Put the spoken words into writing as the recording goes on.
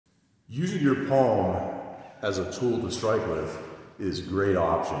Using your palm as a tool to strike with is a great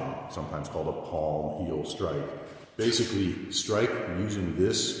option, sometimes called a palm heel strike. Basically, strike using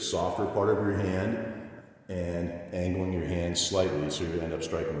this softer part of your hand and angling your hand slightly so you end up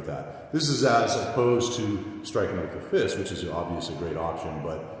striking with that. This is as opposed to striking with the fist, which is obviously a great option,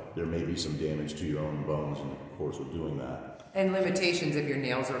 but there may be some damage to your own bones in the course of doing that. And limitations if your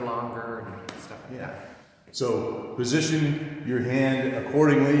nails are longer and stuff like that. So position your hand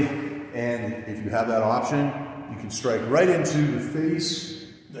accordingly, and if you have that option, you can strike right into the face,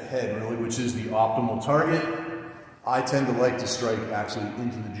 the head really, which is the optimal target. I tend to like to strike actually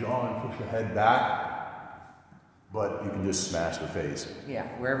into the jaw and push the head back, but you can just smash the face. Yeah,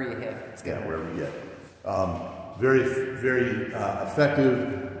 wherever you hit. It's good. Yeah, wherever you get. Very, very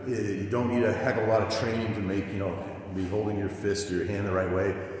effective. You don't need a heck of a lot of training to make, be holding your fist or your hand the right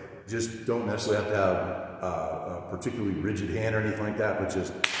way. Just don't necessarily have to have a particularly rigid hand or anything like that, but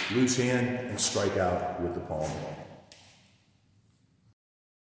just loose hand and strike out with the palm.